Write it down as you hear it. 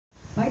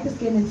bite the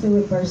skin until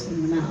it bursts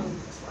in the mouth.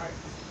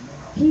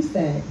 He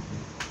said,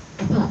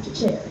 I popped a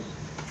cherry.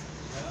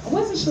 I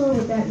wasn't sure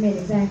what that meant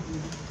exactly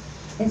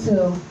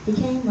until he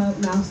came up,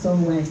 mouth so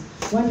wet,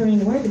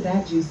 wondering where did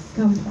that juice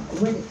come from?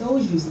 Where did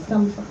those juices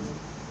come from?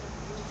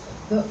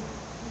 You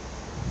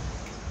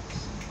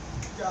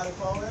got it,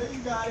 Paul. You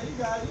got it, you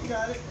got it, you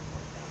got it.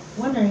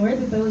 Wondering where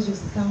did those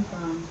juices come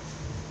from?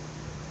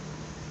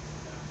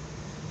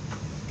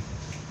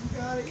 You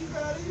got it, you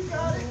got it, you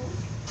got it.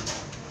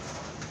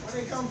 Where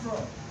they come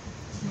from?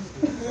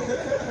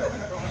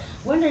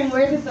 Wondering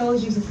where did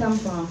those juices come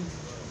from?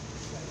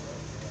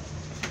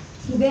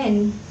 He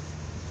then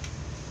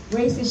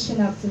raised his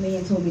chin up to me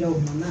and told me to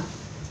open my mouth.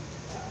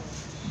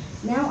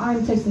 Now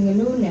I'm tasting a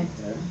new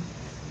nectar,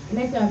 a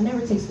nectar I've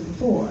never tasted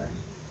before.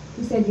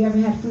 He said, you ever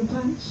had fruit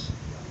punch?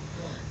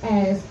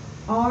 As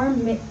our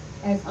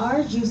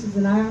juices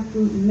and our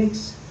fruit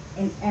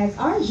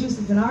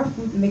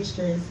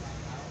mixtures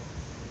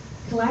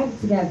collided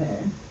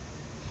together,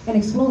 an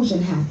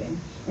explosion happened.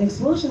 An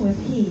explosion with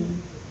P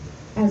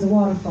as a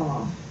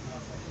waterfall.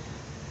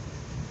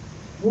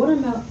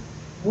 Watermelons.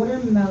 Something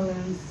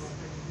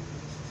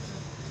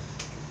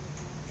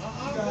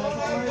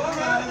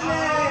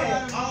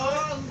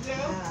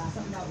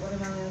about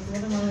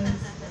watermelons.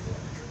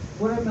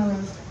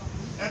 Watermelons.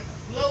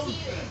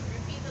 Explosion.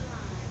 Repeat the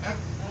line.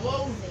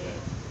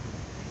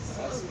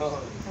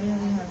 Explosion. I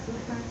never had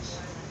fruit punch.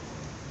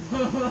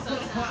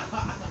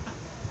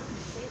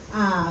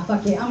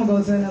 Fuck it. I'm gonna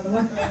go to another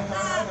one.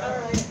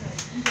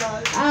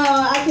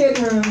 Oh, I can't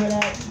remember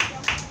that.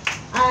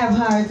 I have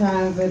hard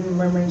times with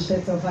remembering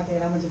shit, so fuck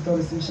it. I'm gonna just go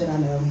to some shit I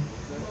know.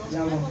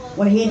 Y'all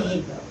wanna hear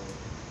it though.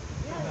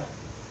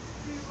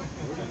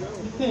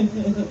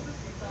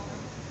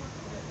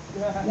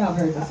 Y'all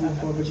heard this one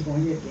before, but you're gonna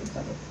hear it again.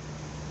 Fuck it.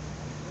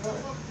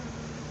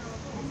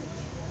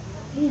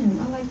 Damn,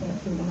 I like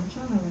that food. I'm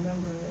trying to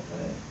remember it,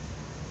 but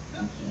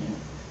I can't.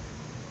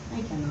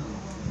 I cannot.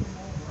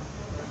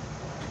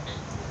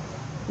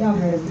 Y'all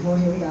heard it before.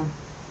 Here we go.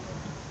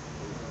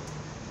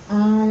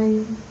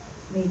 I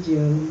need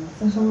you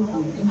to hold me.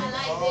 I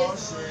like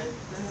this one.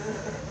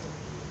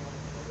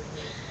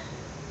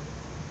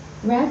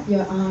 Wrap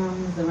your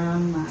arms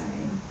around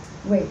my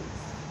waist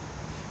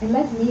and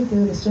let me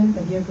feel the strength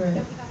of your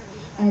grip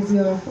as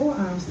your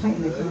forearms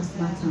tighten across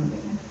my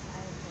tummy.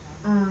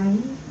 I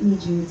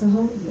need you to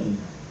hold me.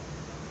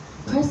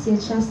 Press your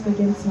chest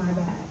against my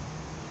back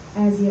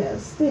as your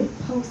stick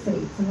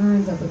pulsates and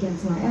lines up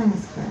against my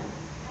ass crack.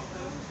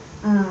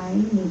 I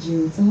need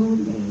you to hold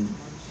me.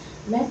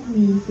 Let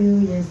me feel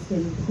your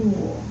skin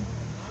cool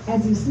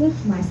as you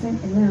sniff my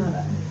scent and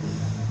louder.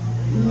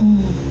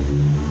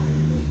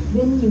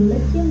 Then you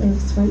lick your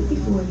lips right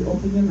before you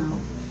open your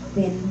mouth,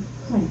 then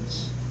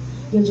clench.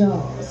 Your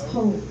jaws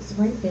close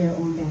right there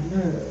on that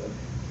nerve.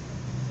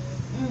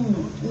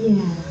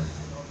 Yeah,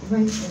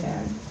 right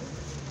there.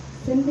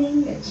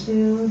 Sending a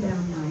chill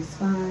down my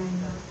spine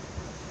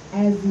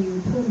as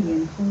you pull me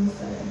in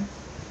closer.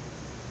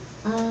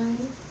 I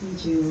need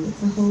you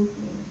to hold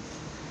me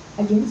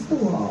against the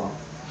wall,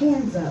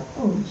 hands up,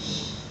 oh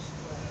shh.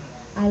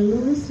 I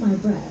lose my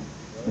breath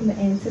from the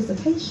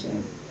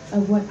anticipation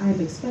of what I'm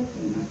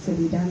expecting to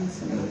be done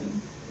to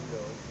me.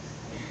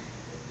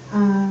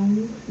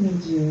 I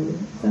need you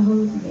to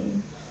hold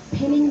me,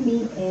 pinning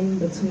me in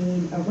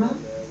between a rock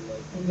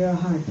and your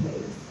hard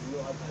place.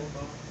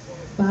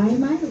 By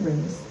my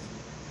wrist,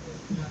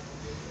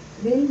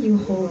 then you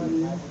hold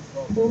me,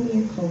 pull me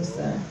in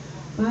closer,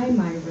 by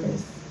my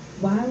wrist,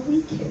 while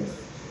we kiss,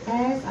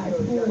 as I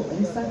pull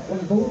and suck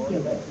on both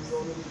your lips,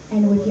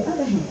 and with your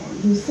other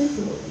hand, you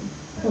simply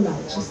pull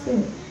out your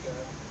stick.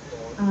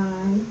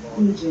 I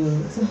need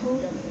you to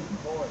hold me,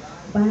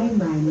 by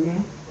my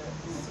neck,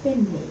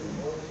 spin me,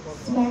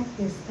 smack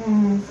this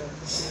ass.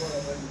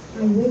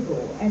 I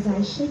wiggle as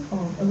I shake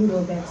off a little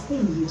of that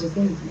sting you just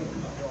gave me.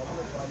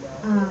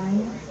 I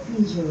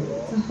need you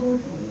to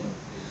hold me,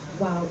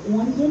 while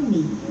on your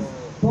knees,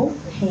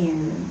 both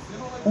hands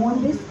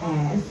on this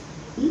ass,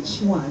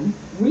 each one,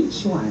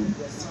 reach one,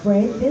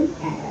 spread them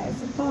as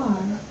far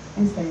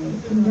as they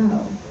can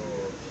go.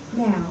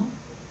 Now,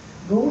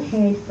 go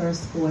head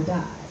first for a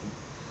dive.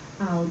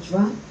 I'll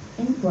drop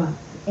and grunt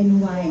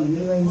and whine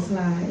your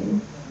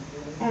waistline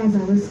as I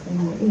whisper in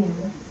your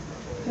ear,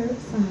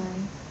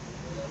 curbside,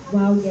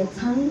 while your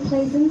tongue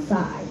plays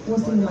inside,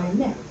 forcing my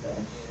neck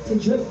to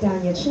drip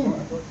down your chin,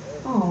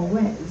 all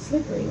wet and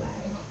slippery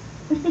like.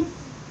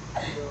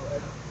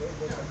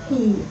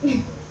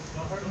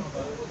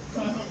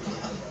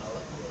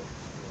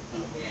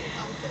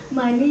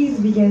 My knees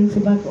begin to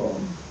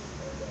buckle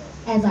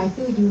as I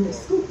feel you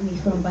scoop me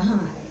from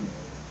behind.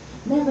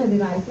 Never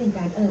did I think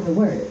I'd utter the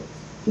words.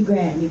 He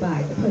grabbed me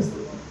by the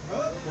pussy.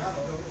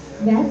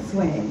 That's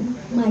when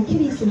my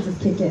kitty senses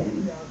kick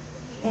in,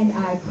 and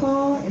I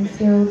crawl and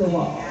scale the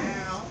wall.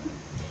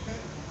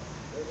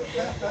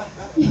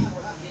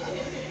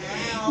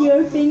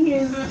 Your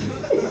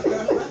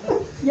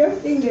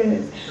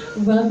fingers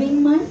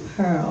rubbing my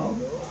pearl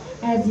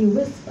as you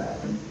whisper,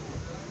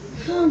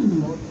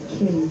 come,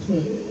 kitty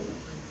kitty.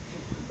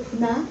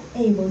 not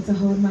able to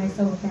hold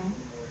myself back,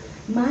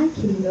 my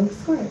kitty milk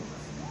squirts.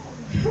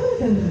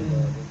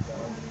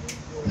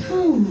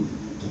 Come,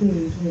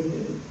 kitty,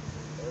 kitty.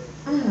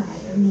 I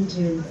need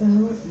you to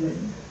hold me.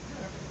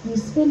 You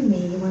spin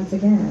me once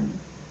again,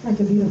 like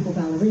a beautiful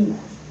ballerina.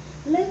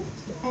 Lift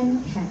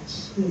and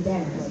catch, you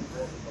dance.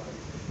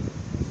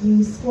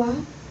 You squat,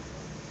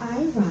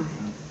 I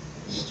ride,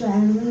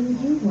 straddling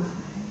you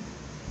wide.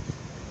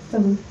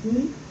 So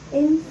deep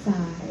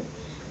inside,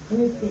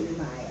 gripping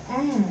my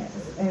ass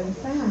and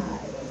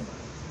thighs.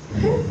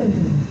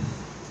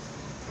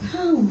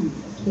 Come,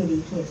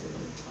 kitty, kitty.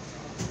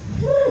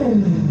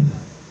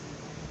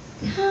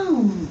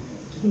 Come,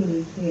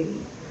 kitty,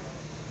 kitty.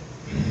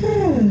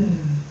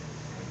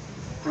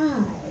 I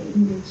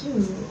needed you to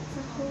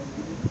hold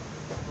me,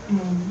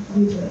 and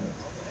you did.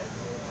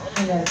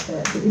 And that's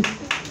it.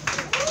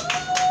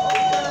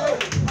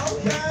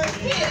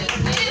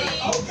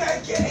 Okay,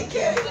 kitty,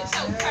 kitty. With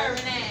your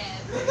curving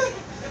ass.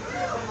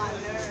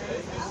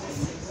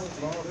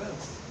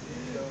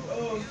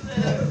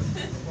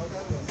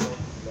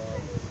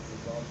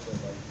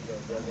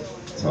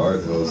 It's hard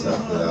to host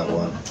after that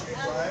one.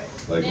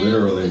 Like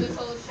literally.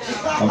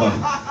 I'm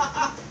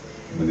gonna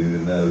need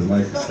another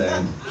mic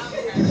stand.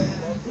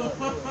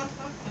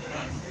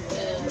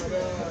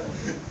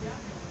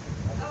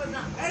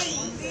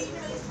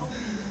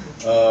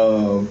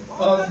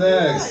 Up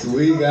next,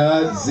 we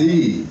got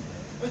Z.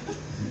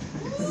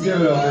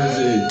 Give it up for Z.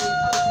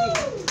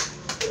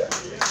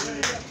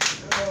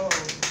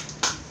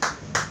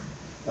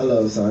 I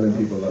love signing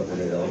people up when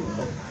they don't.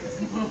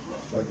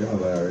 Fucking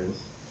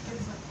hilarious.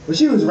 But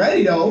she was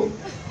ready though.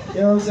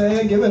 You know what I'm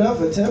saying? Give it up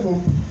for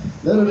Temple.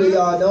 Little do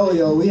y'all know,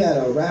 yo, we had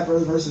a rapper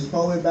versus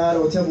poet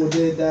battle. Temple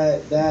did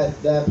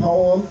that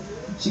poem.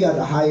 She got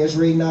the highest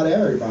rating out of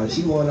everybody.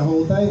 She won the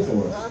whole thing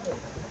for us.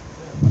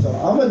 So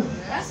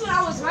That's when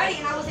I was ready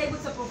and I was able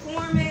to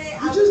perform it.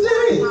 You just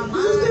did it. You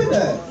just did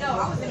that. No,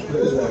 I wasn't able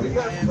You was ready.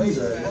 Please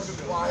ready.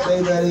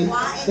 Stay ready.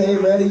 Stay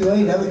ready. You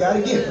ain't never got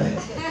to get ready.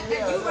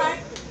 You right.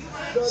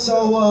 So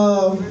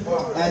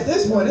at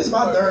this point, it's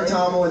my third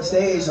time on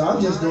stage, so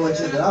I'm just doing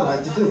shit that I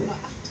like to do.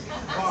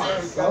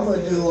 So I'm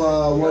gonna do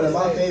one of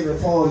my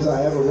favorite poems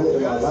I ever wrote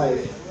in my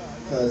life,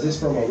 because it's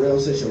from a real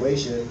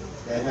situation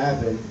that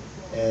happened.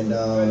 And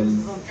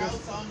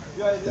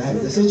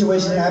the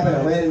situation happened,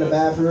 I ran in the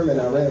bathroom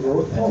and I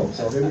wrote the poem.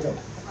 So here we go.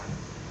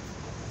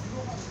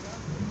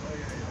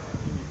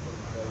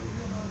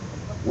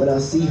 When I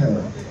see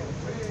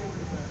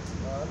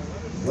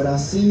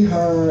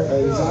her,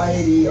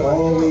 anxiety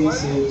always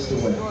seems to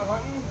win.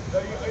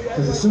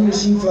 Because as soon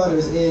as she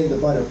flutters in, the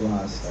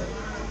butterflies start.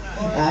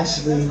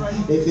 Actually,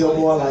 they feel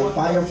more like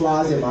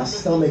fireflies in my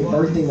stomach,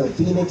 birthing a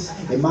phoenix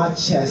in my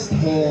chest,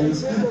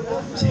 hands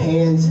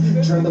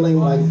trembling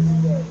like...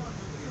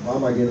 Why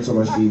am I getting so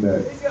much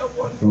feedback?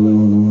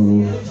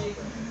 I'm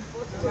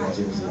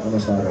gonna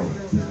start over.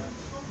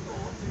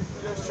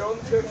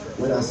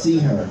 When I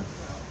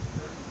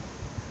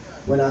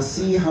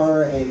see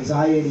her,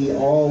 anxiety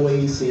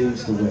always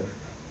seems to win.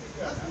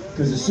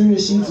 Because as soon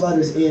as she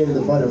flutters in,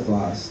 the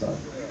butterflies start.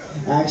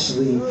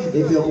 Actually,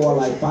 they feel more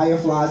like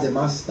fireflies in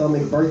my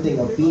stomach, birthing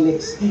a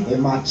phoenix in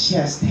my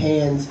chest,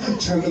 hands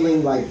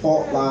trembling like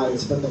fault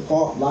lines, but the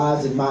fault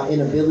lies in my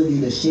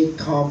inability to shake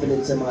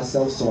confidence in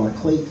myself, so I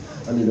quake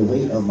under the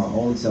weight of my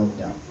own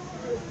self-doubt.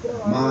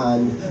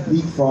 Mind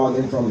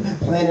leapfrogging from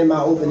planning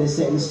my opening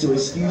sentence to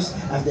excuse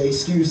after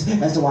excuse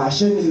as to why I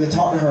shouldn't even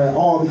talk to her at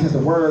all, because the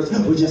words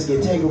would just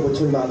get tangled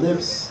between my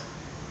lips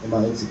and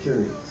my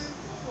insecurities.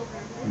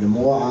 And the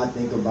more I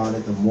think about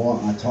it, the more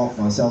I talk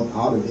myself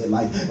out of it.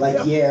 Like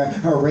yeah,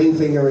 her ring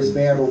finger is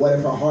bare, but what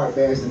if her heart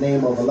bears the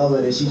name of a lover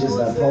that she just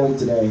left home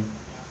today?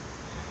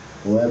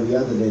 Or every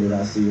other day that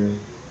I see her?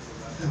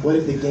 What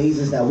if the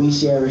gazes that we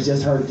share is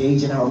just her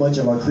gauging how much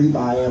of a creep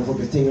I am for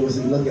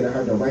continuously looking in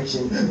her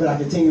direction, but I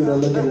continue to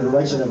look in the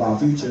direction of our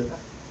future?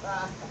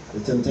 The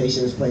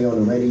Temptations play on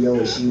the radio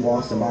as she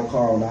walks to my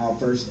car on our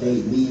first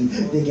date, me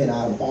thinking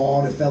out of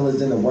all the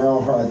fellas in the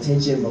world, her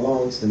attention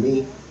belongs to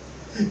me.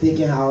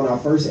 Thinking how on our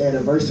first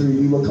anniversary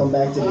we would come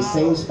back to the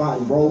same spot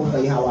and role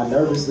play, how I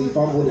nervously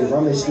fumbled and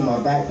rummaged through my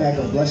backpack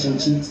of blushing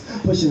cheeks,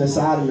 pushing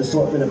aside an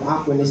assortment of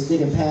awkwardness,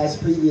 digging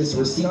past previous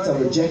receipts of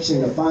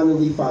rejection to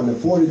finally find the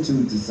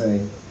fortitude to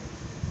say,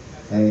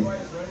 hey,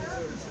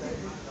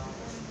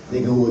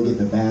 thinking who would get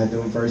the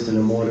bathroom first in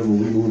the morning when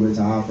we move into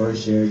our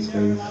first shared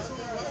space.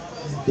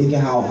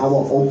 Thinking how I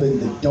will open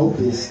the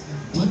dopest,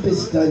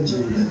 deepest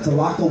dungeon to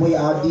lock away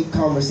our deep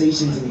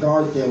conversations and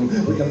guard them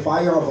with the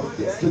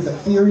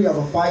fury of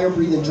a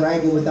fire-breathing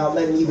dragon without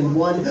letting even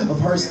one of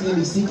her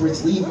steamy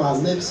secrets leave my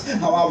lips.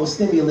 How I will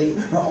stimulate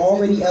her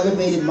already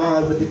elevated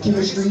mind with the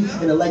chemistry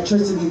and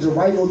electricity to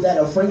rival that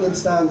of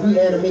Frankenstein,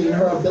 reanimating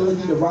her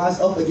ability to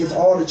rise up against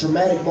all the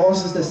traumatic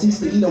monsters that seeks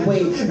to eat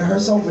away at her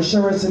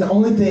self-assurance. And the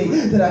only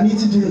thing that I need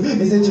to do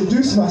is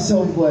introduce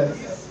myself, but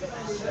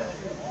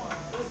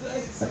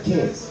I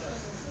can't.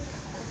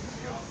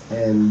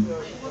 And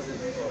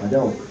I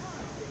don't.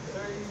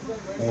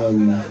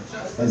 And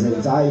as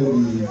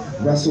anxiety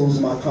wrestles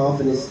my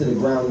confidence to the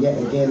ground yet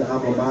again,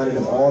 I'm reminded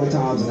of all the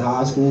times in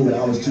high school when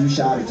I was too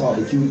shy to talk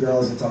to cute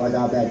girls until I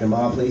got back to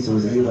my place and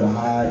was able to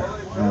hide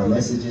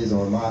messages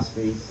on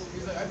MySpace.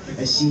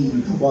 And she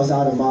was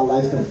out of my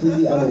life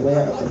completely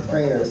unaware of the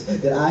prayers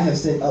that I have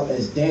sent up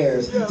as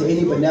dares to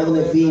any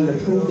benevolent being to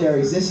prove their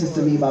existence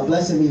to me by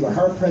blessing me with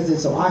her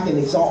presence so I can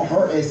exalt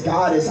her as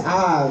God as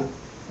I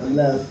am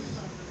left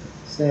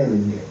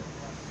standing here,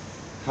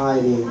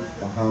 hiding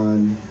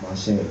behind my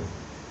shame.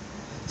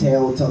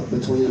 Tail tucked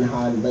between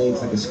hind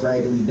legs like a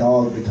scraggly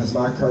dog because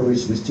my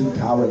courage was too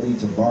cowardly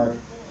to bark.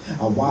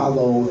 I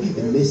wallow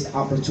in missed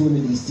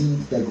opportunity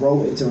seeds that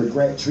grow into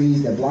regret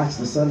trees that blocks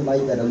the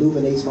sunlight that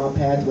illuminates my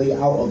pathway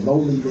out of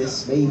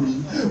loneliness. Maybe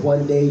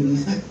one day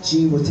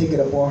she will take it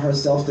upon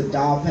herself to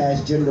dive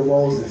past gender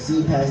roles and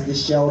see past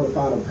this shell to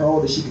find a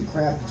pearl that she can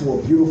craft into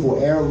a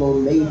beautiful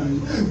heirloom. Maybe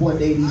one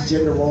day these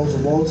gender roles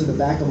will roll to the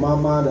back of my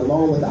mind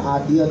along with the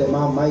idea that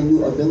my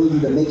minute ability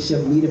to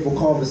makeshift meaningful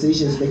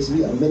conversations makes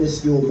me a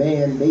minuscule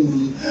man.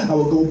 Maybe I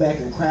will go back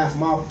and craft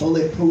my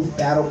bulletproof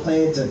battle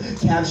plan to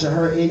capture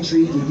her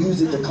intrigue and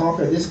use it to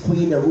conquer this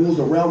queen that rules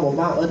the realm of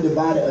my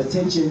undivided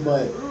attention.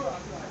 But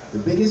the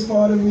biggest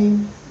part of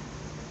me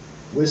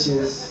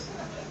wishes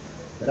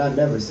that I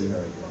never see her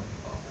again.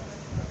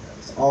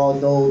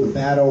 Although the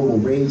battle will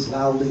rage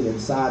loudly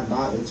inside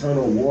my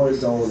internal war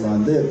zone, my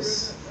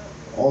lips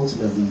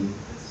ultimately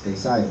stay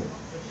silent,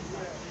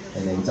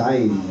 and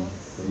anxiety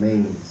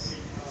remains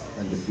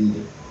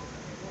undefeated.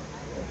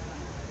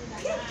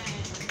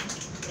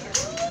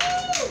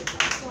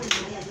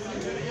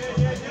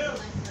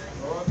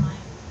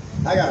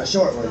 I got a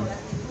short one.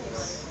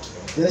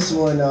 This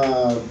one,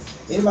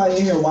 anybody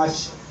in here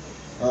watch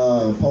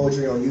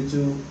poetry on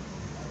YouTube?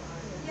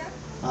 Yeah.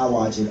 I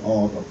watch it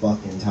all the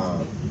fucking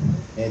time.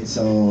 And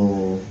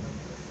so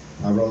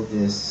I wrote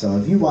this. So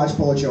if you watch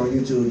poetry on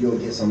YouTube, you'll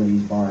get some of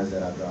these bars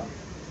that I drop.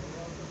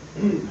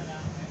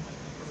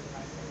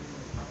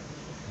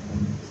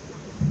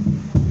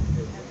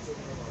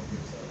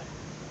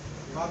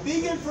 My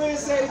vegan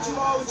friends say that you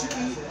are what you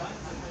eat.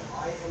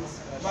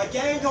 My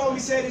gang homie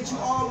say that you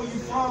are where you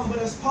from, but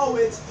as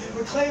poets,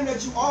 we claim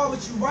that you are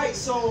what you write,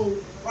 so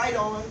write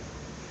on.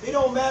 It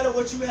don't matter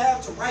what you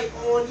have to write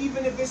on,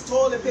 even if it's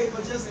toilet paper,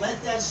 just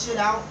let that shit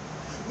out.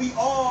 We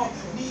all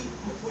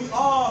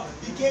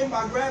begin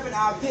by grabbing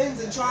our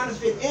pens and trying to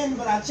fit in,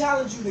 but I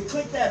challenge you to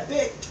click that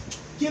bit,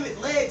 give it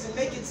legs and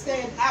make it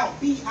stand out,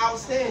 be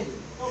outstanding.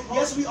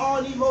 Yes, we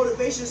all need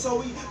motivation, so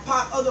we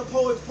pop other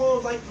poets'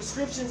 poems like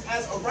prescriptions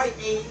as a right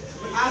aid.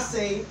 But I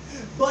say,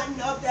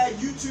 button up that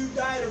YouTube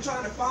diet of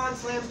trying to find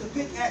slams to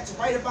pick at to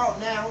write about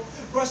now.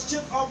 Brush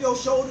chips off your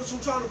shoulders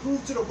from trying to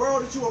prove to the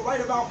world that you are right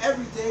about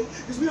everything.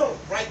 Because we don't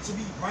write to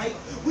be right,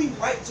 we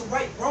write to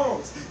right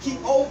wrongs.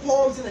 Keep old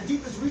poems in the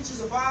deepest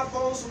reaches of our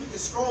phones so we can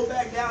scroll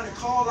back down and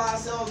call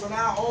ourselves on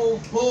our own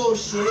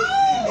bullshit.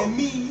 And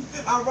me,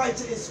 I write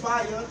to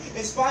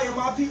inspire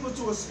my people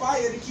to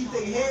aspire to keep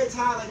their heads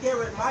high like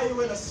they're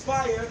admire and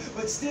aspire,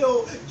 but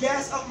still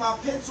gas up my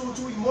pencil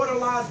to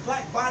immortalize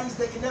black bodies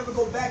that can never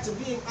go back to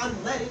being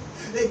unleaded.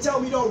 They tell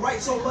me don't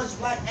write so much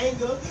black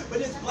anger,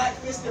 but it's black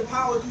fist and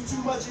power do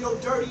too much of your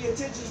dirty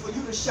intentions for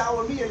you to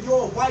shower me in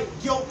your white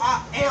guilt.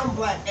 I am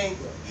black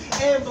anger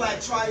and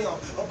black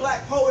triumph, a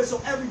black poet,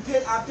 so every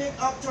pen I pick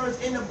up turns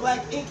into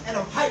black ink, and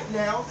I'm hyped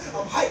now,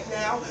 I'm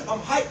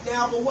hyped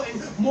now, but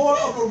wanting more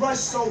of a rush,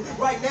 so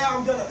right now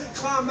I'm gonna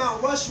climb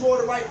Mount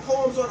Rushmore to write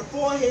poems on the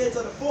foreheads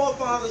of the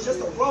forefathers just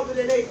to rub it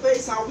in their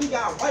face how we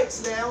got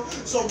rights now.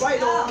 So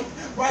write on,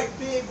 write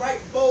big,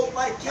 write bold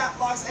like cap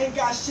locks, ain't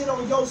got shit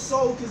on your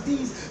soul, cause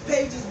these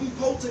pages be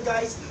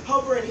poltergeists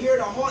hovering here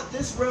to haunt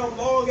this realm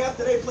long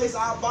after they place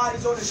our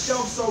bodies on the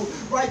shelf. So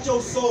write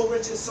your soul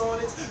rich in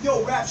sonnets,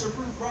 your rapture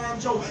proof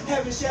rhymes, your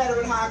heaven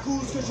shattering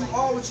haikus, cause you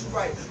are what you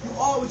write, you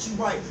are what you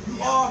write,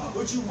 you are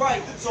what you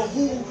write. So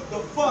who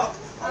the fuck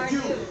are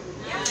you?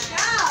 Let's go.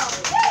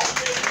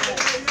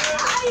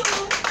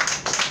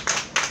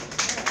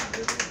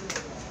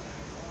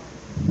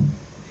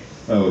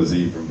 That was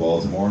Z from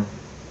Baltimore.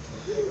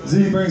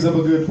 Z brings up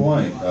a good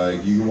point.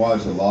 You can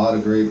watch a lot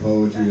of great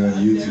poetry on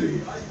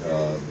YouTube.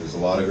 There's a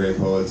lot of great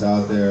poets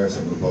out there.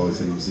 Some of the poets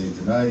that you've seen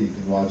tonight, you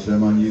can watch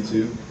them on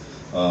YouTube.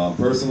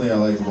 Personally, I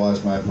like to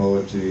watch my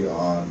poetry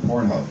on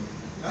Pornhub.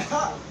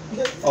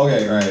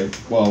 Okay, right.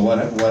 Well, what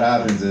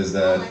happens is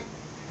that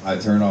I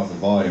turn off the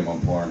volume on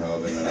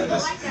Pornhub and then I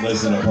just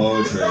listen to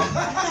poetry.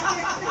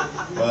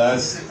 Well,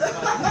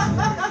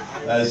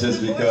 that's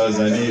just because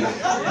I need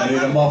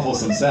to muffle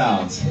some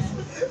sounds.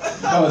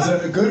 No, it's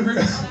a good.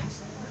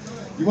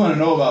 You want to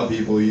know about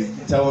people? You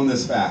tell them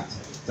this fact.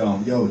 Tell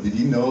them, yo, did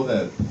you know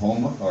that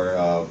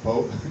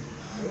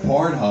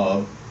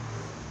Pornhub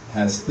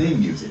has theme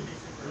music?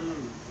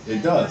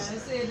 It does.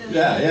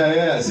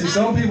 Yeah. See,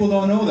 some people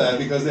don't know that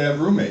because they have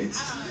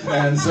roommates,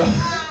 and so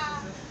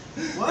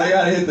they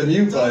gotta hit the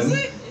mute button.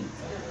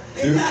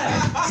 Dude,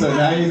 so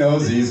now you know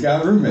Z's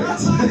got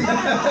roommates.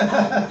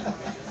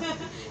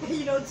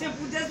 You know,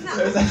 Temple does not.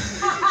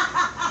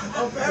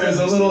 There's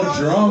a little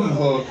drum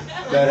hook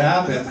that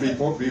happens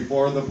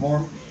before the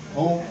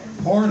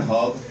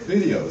Pornhub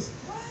videos.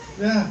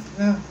 Yeah.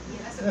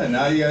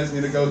 Now you guys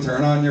need to go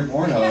turn on your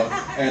Pornhub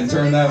and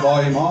turn that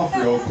volume off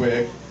real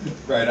quick,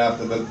 right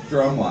after the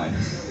drum line.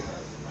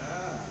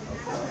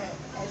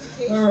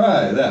 All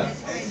right, yeah.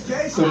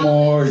 The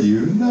more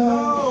you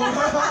know.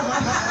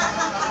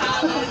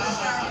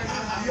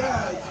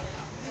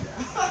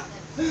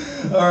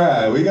 All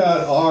right, we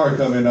got R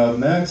coming up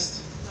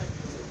next.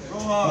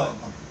 Rohan.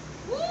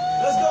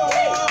 Let's go,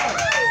 Rohan.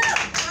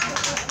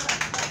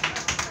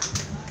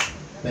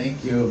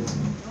 Thank you.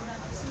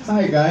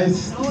 Hi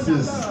guys, this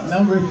is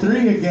number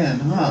 3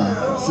 again,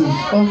 huh? This is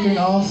fucking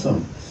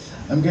awesome.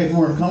 I'm getting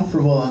more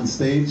comfortable on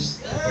stage,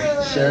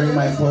 sharing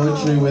my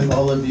poetry with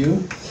all of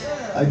you.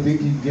 I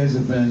think you guys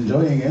have been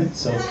enjoying it,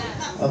 so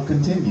I'll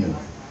continue.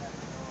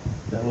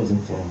 That was a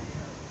flow.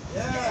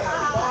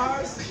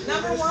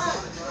 Number 1.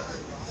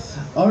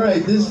 All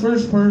right, this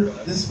first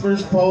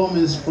poem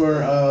is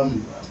for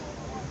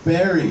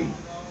Barry.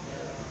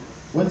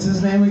 What's his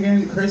name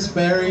again? Chris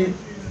Barry.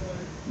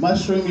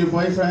 Mushroom, your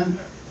boyfriend.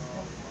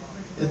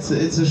 It's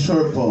a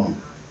short poem.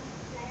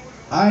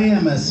 I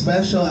am a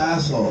special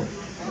asshole.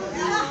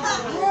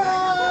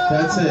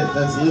 That's it.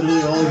 That's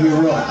literally all he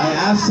wrote. I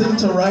asked him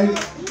to write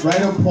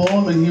a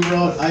poem, and he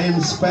wrote, "I am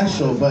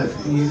special, but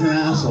he's an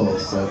asshole."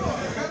 So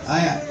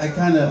I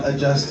kind of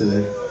adjusted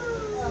it.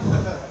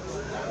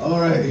 All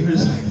right,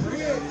 here's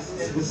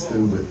so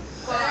stupid.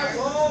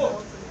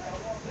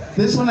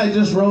 This one I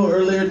just wrote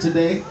earlier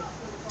today.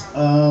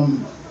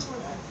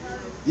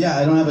 Yeah,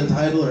 I don't have a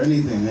title or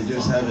anything. I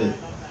just have it.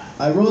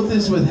 I wrote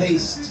this with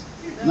haste,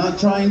 not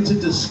trying to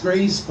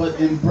disgrace, but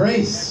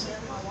embrace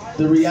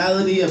the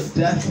reality of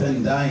death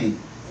and dying.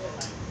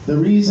 The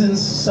reasons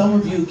some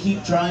of you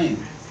keep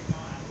trying,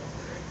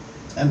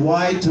 and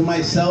why to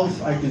myself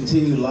I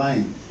continue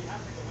lying.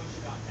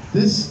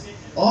 This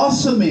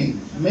awesoming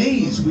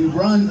maze we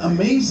run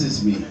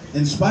amazes me,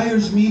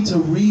 inspires me to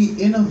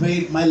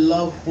re-innovate my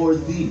love for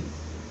thee.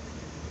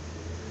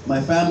 My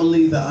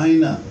family, the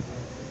Aina,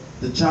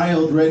 the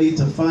child ready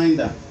to find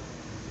a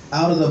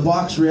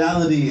out-of-the-box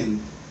reality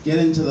and get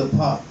into the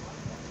pop.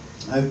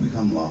 I've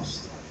become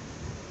lost.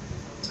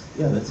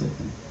 Yeah, that's it.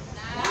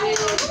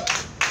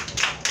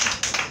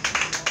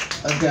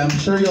 Okay, I'm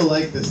sure you'll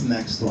like this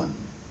next one.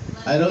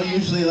 I don't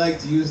usually like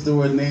to use the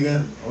word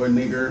nigga or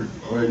nigger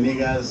or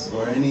niggas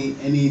or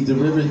any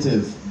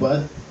derivative,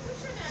 but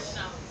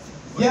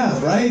yeah,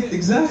 right?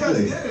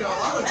 Exactly.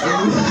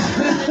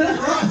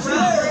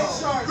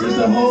 There's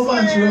a whole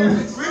bunch of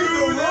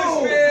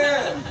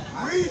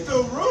Read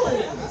the room.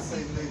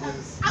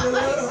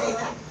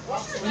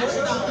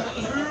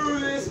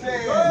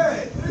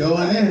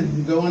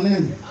 Going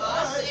in. Oh,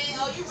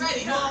 you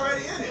ready? You're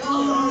already in it.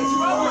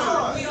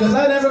 Because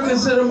I never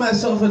consider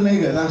myself a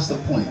nigga, that's the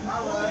point.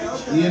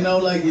 You know,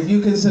 like if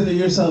you consider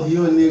yourself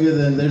you a nigga,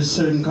 then there's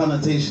certain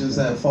connotations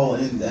that fall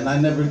in, and I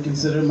never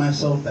considered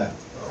myself that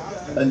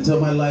until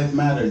my life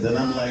mattered. Then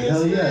I'm like,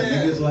 hell yeah,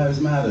 niggas' lives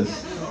matters.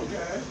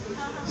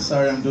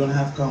 Sorry, I'm doing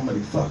half comedy.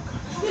 Fuck.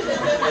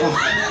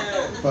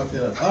 Fuck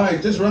it up. All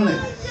right, just run it.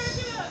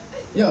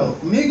 Yo,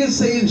 niggas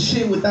saying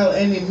shit without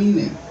any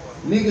meaning.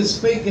 Niggas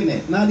faking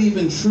it, not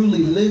even truly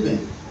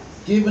living.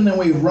 Giving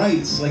away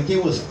rights like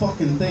it was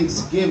fucking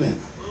Thanksgiving.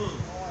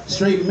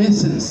 Straight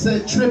missing,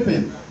 set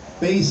tripping,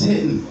 bass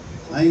hitting.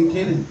 I ain't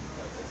kidding.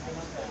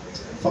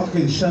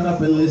 Fucking shut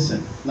up and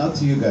listen. Not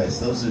to you guys,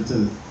 those are to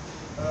the...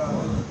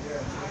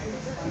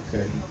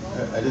 Okay,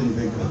 I didn't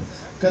think of it.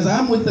 Because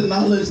I'm with the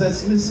knowledge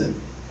that's missing.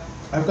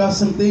 I've got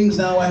some things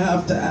now I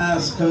have to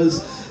ask,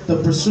 because the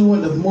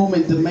pursuit of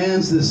moment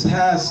demands this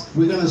task.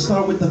 We're gonna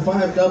start with the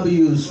 5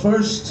 W's.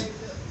 First,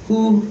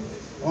 who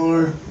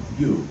are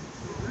you?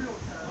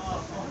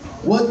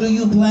 What do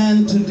you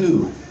plan to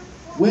do?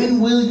 When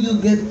will you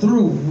get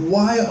through?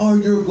 Why are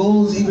your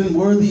goals even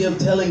worthy of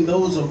telling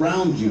those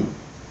around you?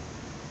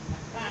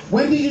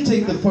 When do you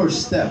take the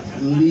first step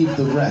and leave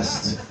the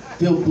rest?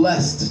 Feel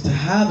blessed to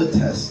have a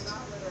test.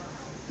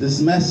 This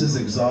mess is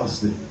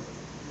exhausting.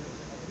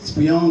 It's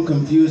beyond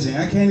confusing.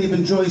 I can't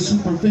even enjoy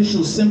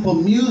superficial, simple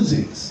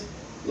musings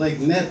like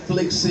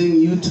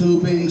Netflixing,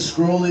 YouTubing,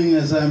 scrolling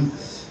as I'm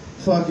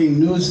fucking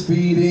news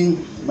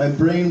feeding. My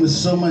brain with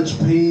so much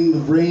pain, the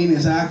brain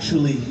is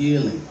actually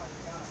healing.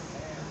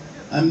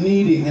 I'm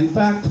needing, in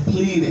fact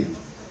pleading.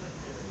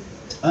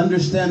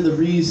 Understand the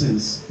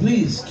reasons.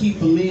 Please keep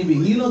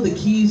believing. You know the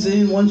key's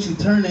in once you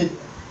turn it.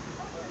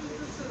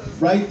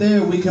 Right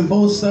there we can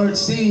both start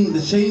seeing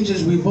the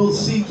changes we both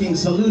seeking,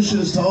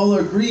 solutions to all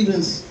our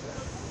grievance.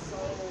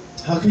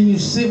 How can you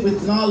sit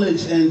with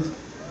knowledge and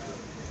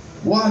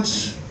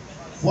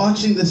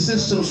watching the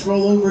system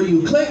scroll over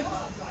you? Click!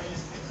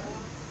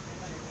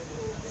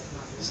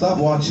 Stop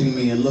watching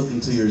me and look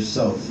into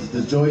yourself.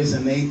 The joy is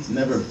innate,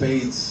 never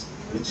fades.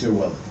 It's your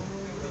wealth.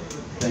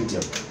 Thank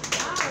you.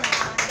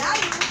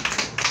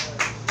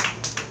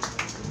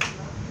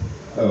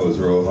 That was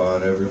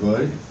Rohan,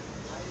 everybody.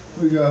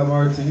 We got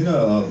Martina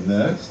up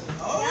next.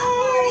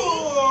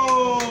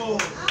 Oh!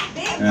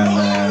 And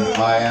then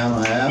I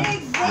am. Yeah.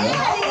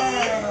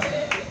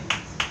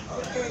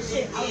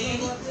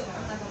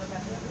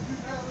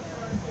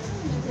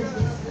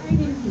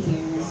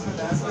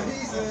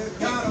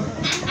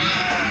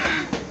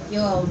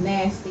 old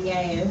nasty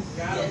ass.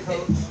 Got him,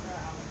 coach.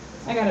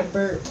 I got a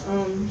burp.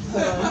 Let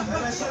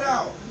that shit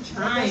out.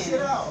 Let that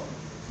shit out.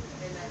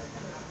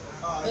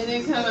 It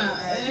didn't come out.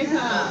 It didn't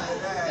come out.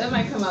 It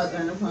might come out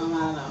during the poem. I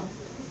don't know.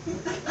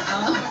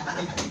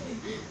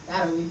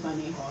 That'll be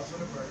funny.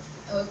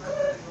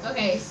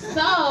 Okay,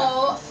 so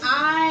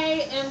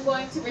I am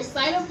going to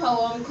recite a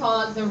poem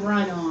called "The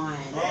Run On."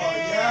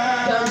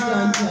 Dun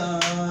dun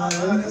dun.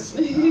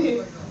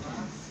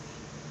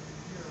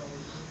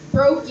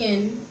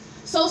 Broken,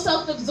 so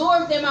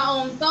self-absorbed in my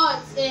own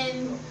thoughts.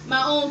 In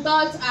my own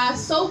thoughts, I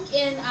soak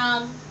in.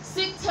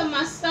 Sick to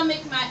my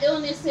stomach, my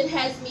illness, it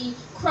has me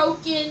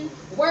croaking.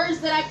 Words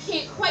that I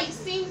can't quite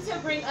seem to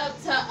bring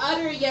up to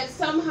utter, yet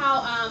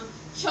somehow I'm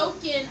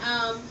choking.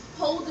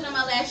 Holding on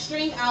my last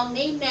string, I'll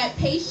name that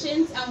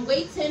patience. I'm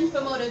waiting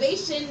for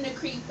motivation to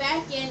creep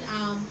back in.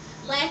 I'm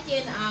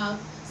lacking, I've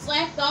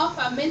slacked off,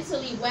 I'm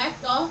mentally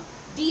whacked off.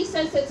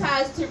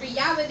 Desensitized to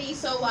reality,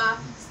 so I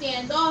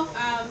stand off.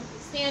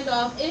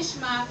 Standoff-ish,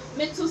 my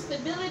mental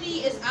stability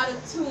is out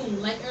of tune.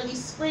 Like early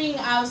spring,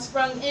 I've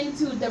sprung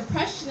into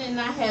depression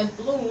and I have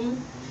bloomed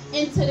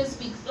into this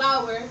weak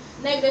flower.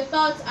 Negative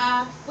thoughts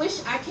I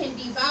wish I can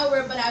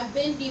devour, but I've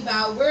been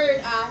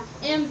devoured. I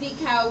am the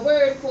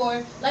coward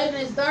for letting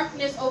this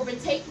darkness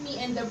overtake me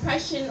and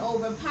depression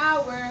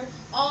overpower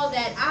all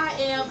that I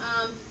am.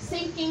 I'm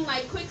sinking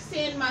like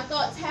quicksand. My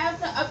thoughts have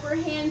the upper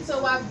hand,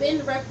 so I've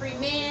been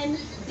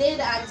reprimanded. Did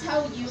I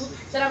tell you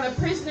that I'm a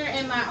prisoner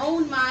in my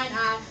own mind?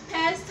 I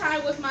pass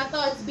time with my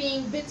thoughts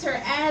being bitter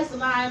as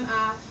lime.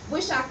 I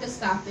wish I could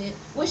stop it.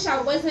 Wish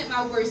I wasn't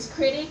my worst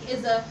critic.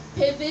 Is a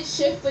pivot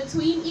shift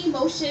between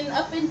emotion,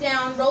 up and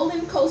down,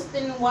 rolling,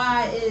 coasting.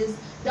 Why is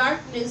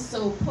darkness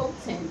so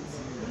potent?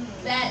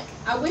 That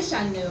I wish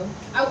I knew.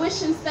 I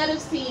wish instead of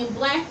seeing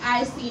black,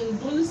 I seen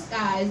blue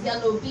skies,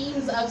 yellow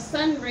beams of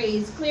sun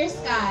rays, clear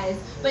skies.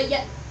 But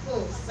yet,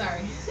 oh,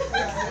 sorry.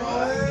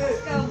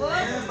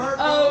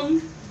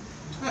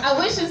 I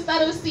wish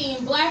instead of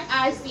seeing black,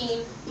 I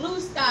seen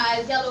blue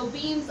skies, yellow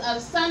beams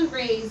of sun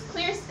rays,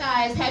 clear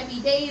skies,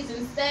 happy days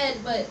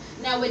instead. But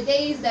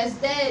nowadays, that's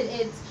dead.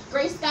 It's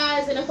gray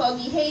skies and a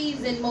foggy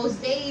haze, and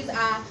most days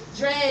I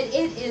dread.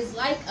 It is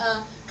like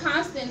a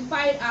constant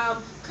fight.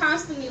 I'm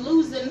constantly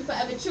losing,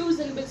 forever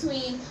choosing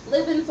between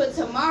living for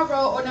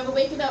tomorrow or never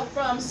waking up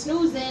from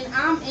snoozing.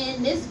 I'm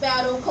in this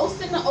battle,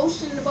 coasting the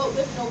ocean in a boat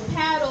with no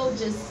paddle,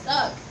 just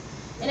stuck.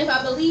 And if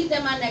I believed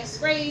in my next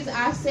phrase,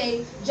 I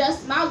say,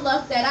 just my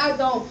luck that I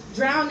don't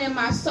drown in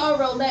my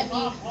sorrow. Let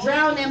me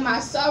drown in my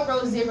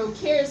sorrow. Zero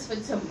cares for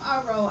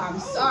tomorrow. I'm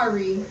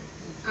sorry.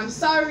 I'm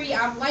sorry,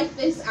 I'm like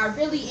this, I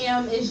really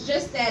am. It's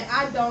just that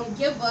I don't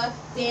give a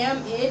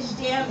damn itch.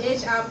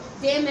 I'm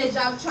damaged.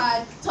 I've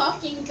tried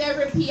talking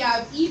therapy,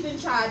 I've even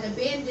tried to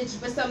bandage,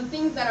 but some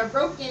things that are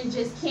broken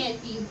just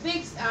can't be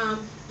fixed.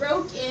 I'm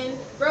broken.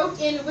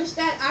 Wish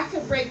that I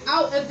could break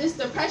out of this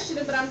depression,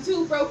 but I'm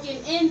too broken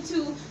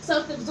into,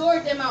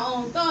 self-absorbed in my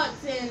own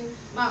thoughts. And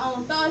my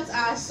own thoughts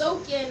I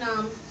soak in.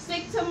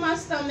 Sick to my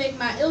stomach,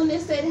 my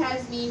illness, it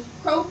has me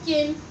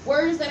croaking.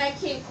 Words that I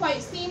can't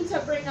quite seem to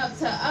bring up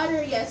to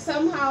utter, yet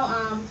somehow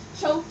I'm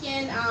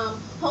choking.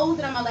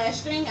 Holding on my last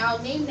string, I'll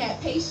name that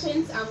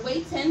patience. I'm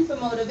waiting for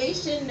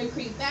motivation to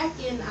creep back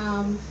in.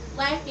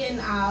 Lacking,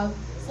 I've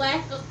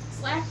slacked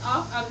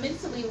off, I'm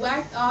mentally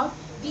whacked off,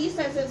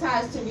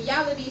 desensitized to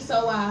reality,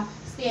 so I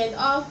stand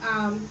off,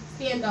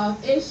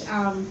 standoff-ish,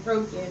 I'm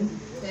broken.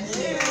 That's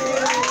it.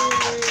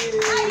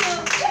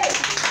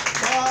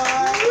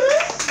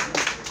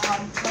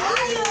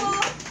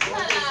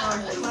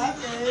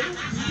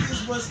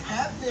 What's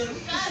happening?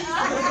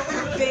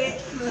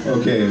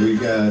 Okay,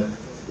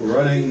 we're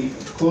running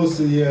close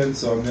to the end,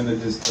 so I'm gonna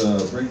just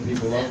bring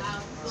people up.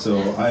 So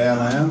I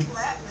am.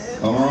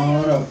 Come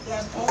on up.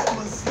 That poem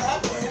was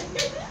slapping.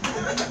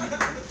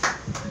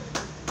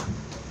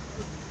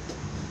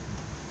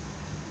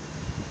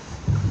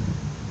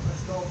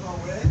 Let's go,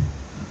 poet.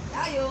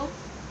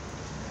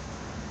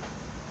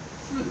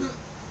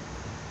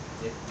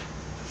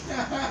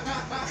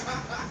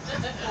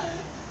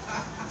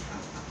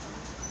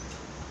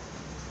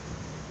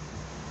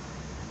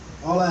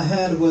 All I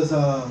had was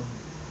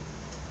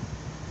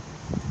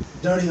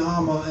dirty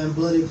armor and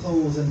bloody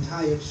clothes and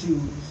tired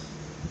shoes.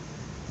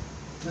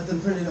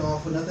 Nothing pretty to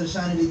offer, nothing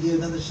shiny to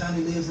give, nothing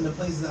shiny lives in the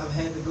places I've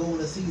had to go and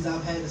the seeds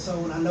I've had to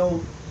sow. And I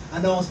know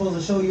I'm supposed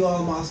to show you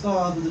all my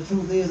scars, but the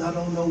truth is I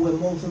don't know where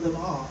most of them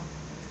are.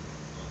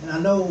 And I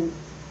know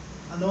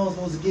I'm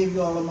supposed to give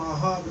you all of my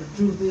heart, but the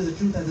truth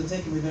hasn't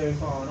taken me very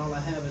far. And all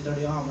I have is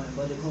dirty armor and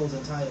bloody clothes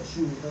and tired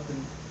shoes.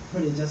 Nothing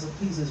pretty, just some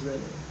pieces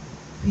really.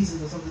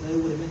 Pieces of something that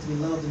would have meant to be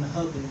loved and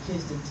hugged and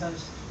kissed and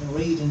touched and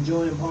rage and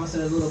joy, and parts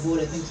of that little boy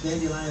that thinks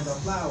dandelions are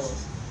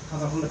flowers.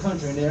 Cause I'm from the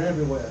country and they're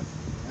everywhere.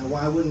 And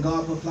why wouldn't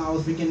God put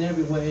flowers freaking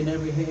everywhere, in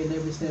every hair, in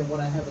every step? What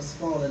I have is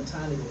small and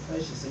tiny but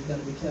precious, so you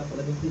gotta be careful.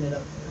 Let me clean it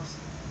up first.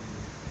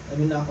 Let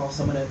me knock off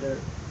some of that dirt.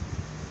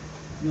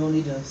 You don't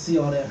need to see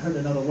all that hurt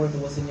and know the worth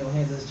of what's in your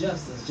hands. It's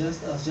justice,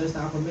 just us, just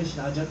our permission,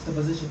 our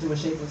juxtaposition to a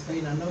shapeless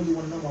fate. And I know you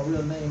want to know my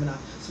real name, and I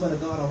swear to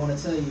God I want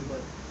to tell you, but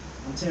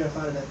I'm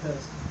terrified of that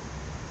pedestal.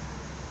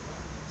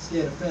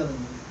 scared of failing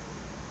you.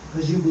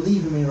 Because you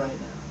believe in me right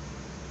now.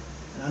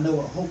 And I know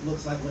what hope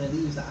looks like when it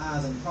leaves the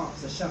eyes and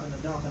parts, the shot in the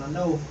dark. And I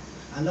know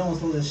I'm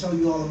supposed to show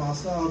you all of my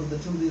scars, but the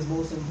truth is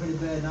most of them pretty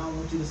bad, and I don't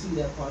want you to see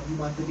that part. You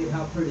might forget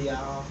how pretty I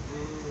are,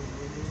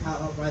 how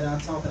upright I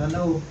talk. And I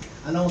know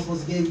I'm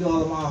supposed to give you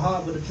all of my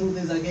heart, but the truth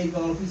is I gave you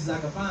all the pieces I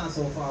could find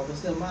so far, but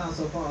still mine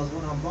so far is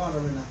when I'm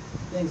bartering the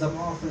things I'm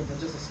offering for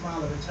just a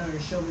smile in return.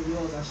 Show me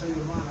yours, I'll show you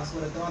mine. I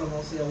swear to God I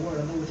won't say a word.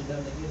 I know what you've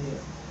done to get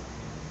here.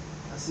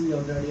 I see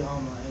your dirty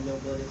armor and your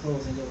bloody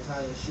clothes and your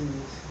tired shoes.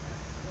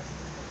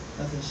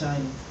 Nothing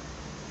shiny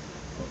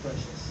or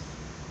precious.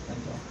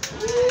 Thank y'all.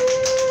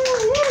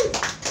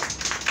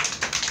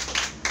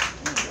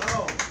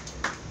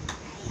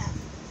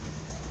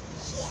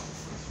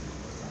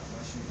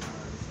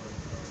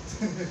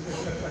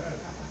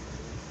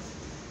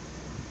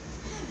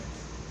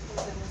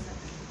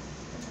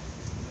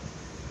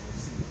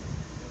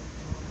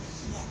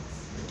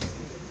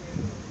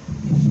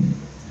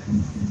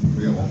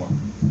 We got one more.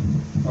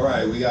 All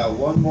right, we got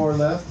one more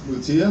left.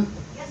 Mutyaa?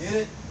 Get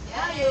it?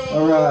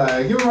 All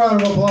right, give a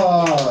round of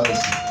applause.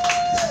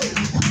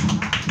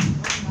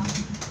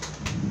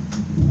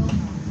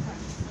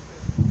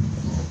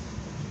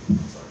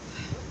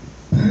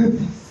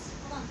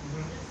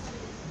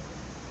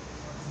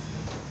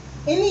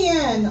 In the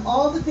end,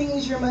 all the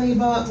things your money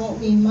bought won't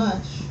mean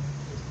much.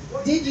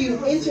 Did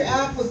you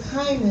interact with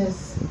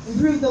kindness,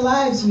 improve the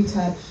lives you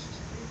touched?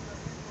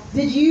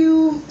 Did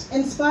you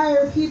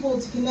inspire people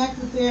to connect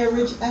with their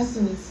rich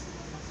essence?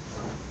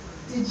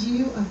 Did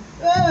you,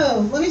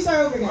 let me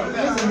start over again.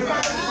 Listen.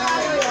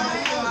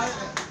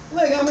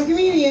 Look, I'm a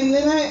comedian,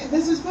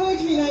 this was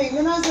poetry night, and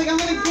then I was like, I'm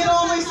gonna get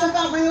all my stuff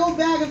out my old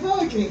bag of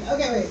poetry.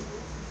 Okay, wait.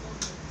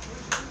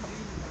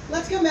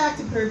 Let's come back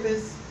to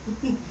purpose.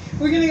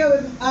 We're gonna go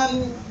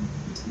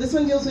with, this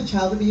one deals with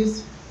child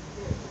abuse.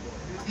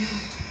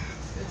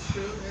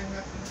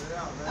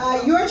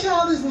 Your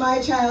child is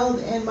my child,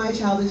 and my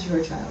child is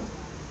your child.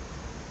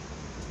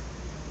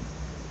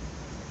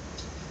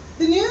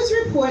 The news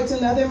reports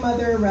another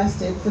mother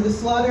arrested for the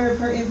slaughter of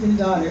her infant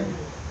daughter.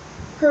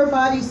 Her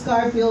body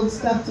scar-filled,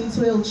 stuffed in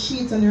soiled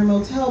sheets under a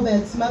motel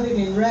bed, smothered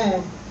in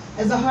red,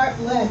 as a heart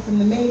bled from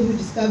the maid who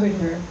discovered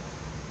her.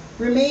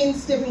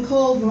 Remains stiff and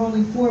cold were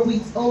only 4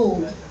 weeks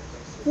old,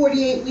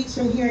 48 weeks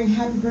from hearing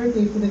happy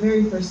birthday for the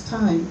very first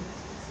time.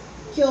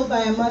 Killed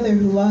by a mother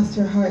who lost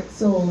her heart,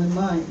 soul, and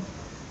mind.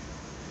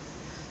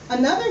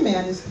 Another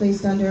man is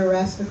placed under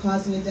arrest for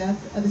causing the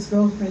death of his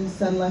girlfriend's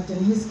son left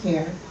in his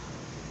care.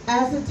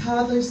 As the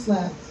toddler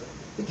slept,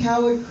 the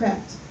coward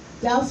crept,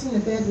 dousing the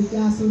bed with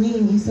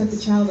gasoline, he set the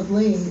child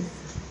ablaze.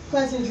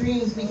 Pleasant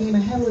dreams became a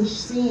hellish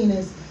scene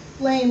as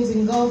flames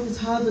engulfed the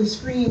toddler's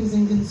screams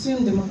and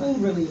consumed him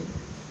hungrily.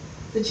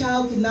 The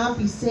child could not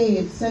be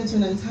saved, sent to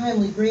an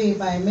untimely grave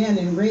by a man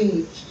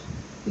enraged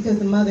because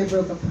the mother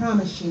broke a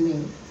promise she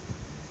made.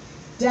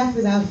 Death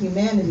without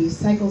humanity,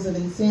 cycles of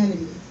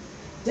insanity.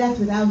 Death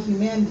without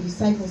humanity,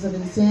 cycles of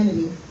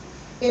insanity.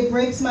 It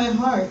breaks my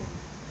heart,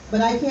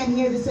 but I can't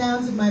hear the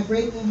sounds of my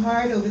breaking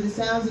heart over the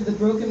sounds of the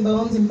broken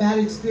bones and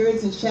battered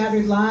spirits and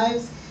shattered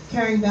lives,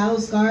 carrying battle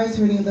scars,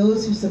 hurting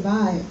those who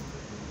survive.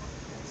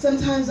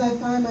 Sometimes I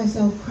find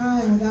myself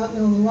crying without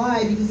knowing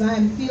why, because I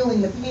am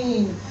feeling the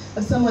pain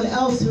of someone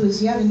else who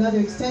is yet another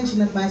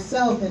extension of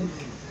myself, and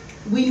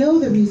we know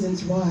the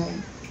reasons why.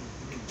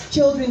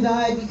 Children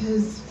die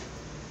because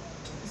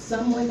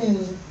some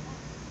women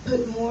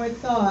put more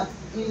thought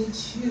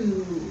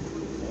into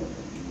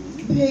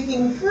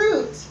picking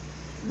fruit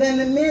than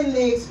the men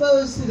they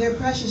expose to their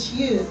precious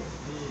youth.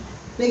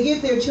 They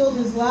give their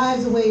children's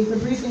lives away for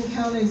brief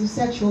encounters of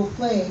sexual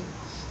play.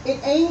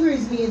 It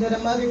angers me that a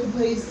mother could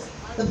place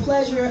the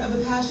pleasure of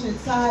a passionate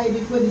sigh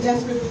before the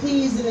desperate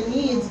pleas and the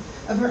needs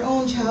of her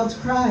own child's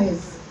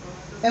cries.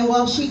 And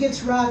while she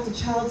gets rocked, the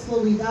child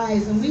slowly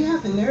dies, and we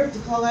have the nerve to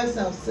call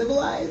ourselves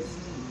civilized?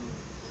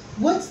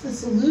 What's the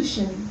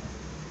solution?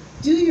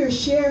 Do your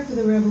share for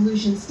the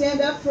revolution.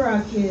 Stand up for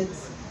our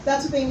kids.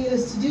 That's what they need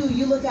us to do.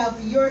 You look out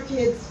for your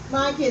kids,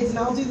 my kids, and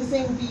I'll do the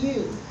same for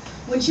you.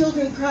 When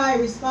children cry,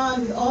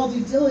 respond with all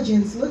due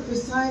diligence. Look for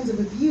signs of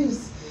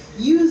abuse.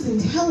 Use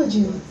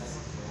intelligence.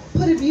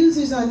 Put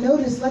abusers on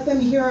notice. Let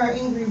them hear our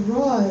angry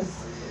roars.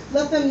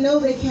 Let them know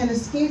they can't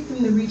escape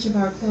from the reach of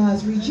our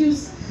claws.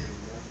 Reduce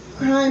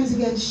crimes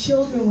against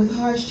children with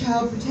harsh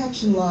child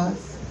protection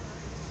laws.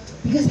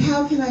 Because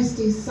how can I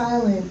stay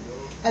silent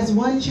as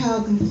one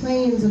child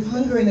complains of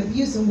hunger and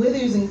abuse and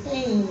withers in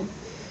pain?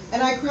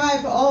 And I cry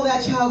for all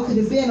that child could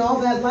have been, all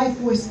that life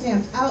force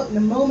stamped out in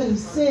a moment of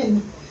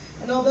sin.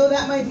 And although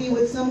that might be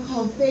what some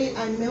call fate,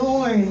 I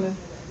mourn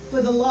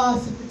for the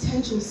loss of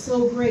potential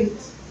so great.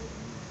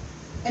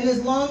 And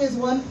as long as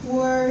one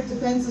poor,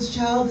 defenseless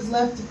child is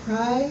left to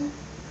cry,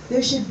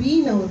 there should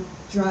be no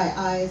dry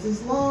eyes.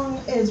 As long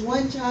as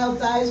one child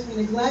dies from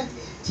neglect,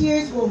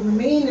 tears will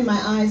remain in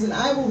my eyes, and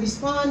I will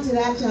respond to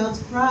that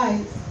child's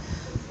cries.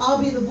 I'll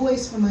be the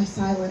voice for my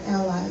silent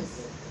allies.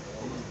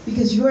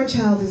 Because your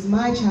child is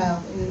my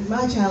child, and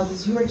my child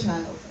is your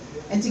child.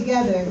 And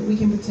together, we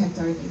can protect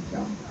our youth,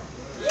 y'all.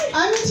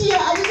 I'm Mutyaa.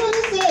 I just want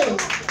to say,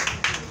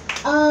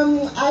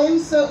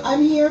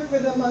 I'm here for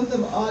the month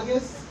of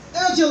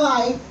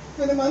July,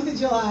 for the month of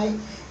July.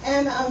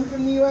 And I'm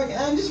from New York, and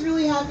I'm just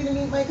really happy to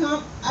meet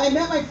I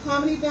met my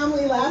comedy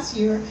family last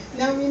year.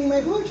 Now I'm meeting my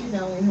poetry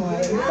family in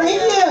Hawaii.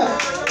 Thank you.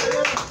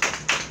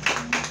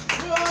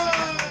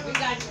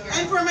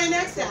 And for my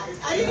next act,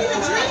 I didn't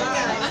even drink,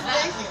 guys.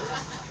 Thank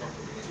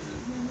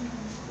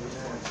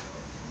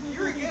you. You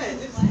were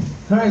good.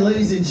 All right,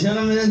 ladies and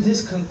gentlemen,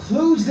 this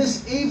concludes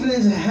this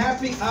evening's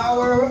happy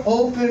hour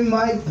open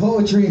mic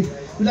poetry.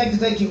 We'd like to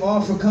thank you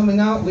all for coming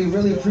out. We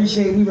really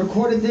appreciate it. We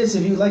recorded this.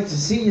 If you'd like to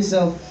see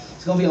yourself,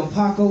 it's gonna be on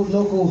Paco,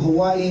 local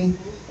Hawaii,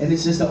 and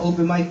it's just an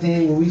open mic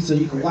thing where so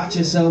you can watch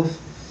yourself.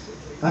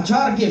 I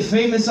try to get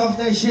famous off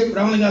that shit,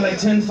 but I only got like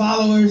 10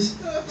 followers,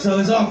 so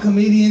it's all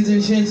comedians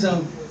and shit.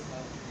 So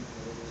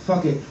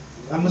fuck it,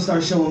 I'm gonna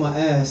start showing my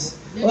ass.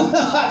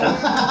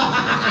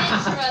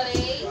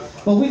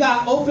 But we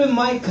got open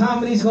mic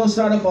comedies gonna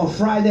start up on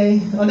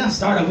Friday. Oh, not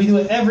start up. We do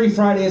it every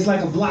Friday. It's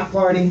like a block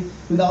party.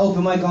 We got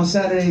open mic on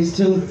Saturdays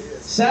too.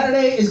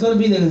 Saturday is gonna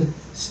be the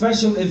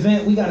special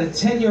event. We got a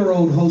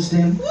 10-year-old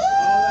hosting,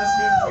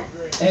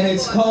 and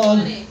it's called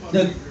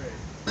the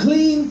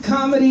Clean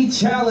Comedy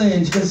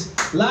Challenge. Cause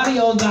a lot of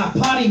y'all got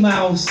potty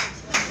mouths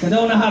and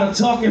don't know how to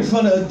talk in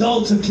front of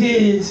adults or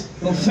kids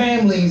or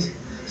families.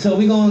 So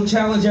we're gonna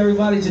challenge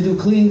everybody to do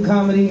clean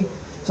comedy.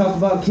 Talk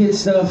about kid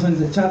stuff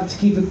and try to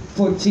keep it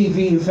for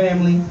TV and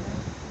family.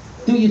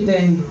 Do your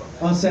thing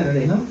on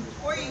Saturday, huh?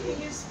 Or you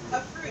can use a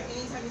fruit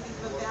anytime you think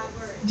of a bad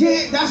word.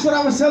 Yeah, that's what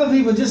I was telling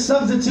people. Just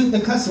substitute the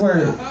cuss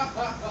word.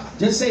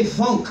 Just say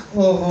funk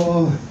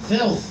or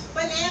filth.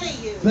 Banana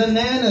you.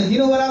 Banana. You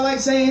know what I like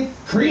saying?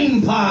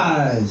 Cream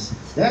pies.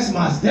 That's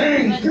my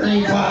thing,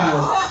 cream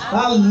pies.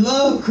 I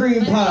love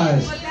cream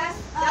pies.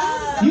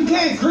 You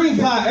can't cream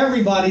pie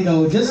everybody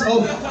though. Just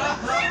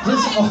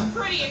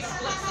Pretty explicit.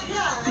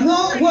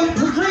 no, what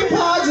cream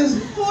pies is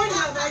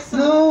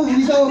no,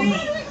 you know.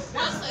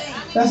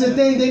 That's the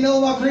thing. They know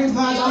about cream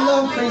pies. I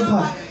love cream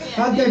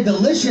pies. They're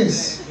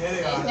delicious.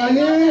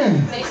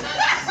 Yeah.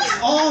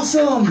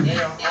 Awesome.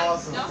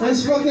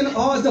 It's fucking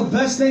awesome. It's the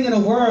best thing in the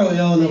world,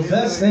 yo. The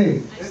best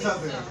thing.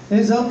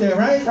 It's up there,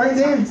 right? Right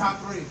there.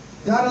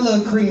 Gotta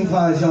love cream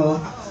pies,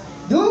 y'all.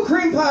 Do a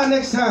cream pie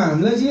next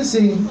time. Let's just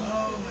see.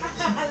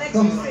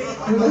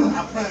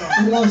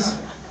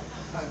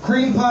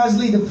 Cream pies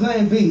lead to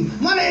plan B.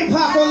 My name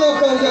Paco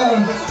Loco,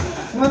 yo.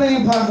 My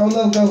name Paco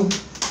Loco.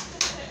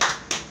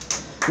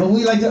 But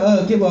we like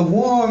to give a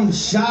warm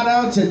shout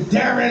out to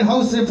Darron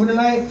hosting for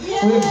tonight.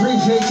 We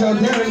appreciate y'all,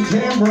 Darron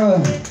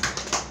Canberra.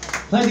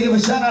 I'd like to give a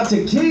shout out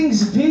to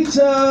King's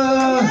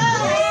Pizza.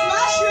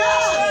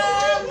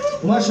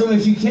 Mushroom,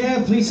 if you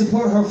can, please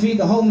support her Feed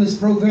the Homeless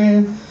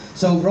program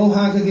so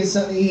Rohan can get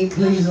something to eat,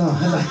 please.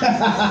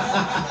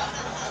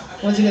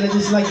 Once again, I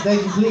just like to thank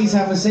you. Please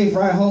have a safe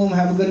ride home.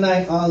 Have a good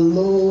night.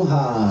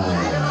 Aloha.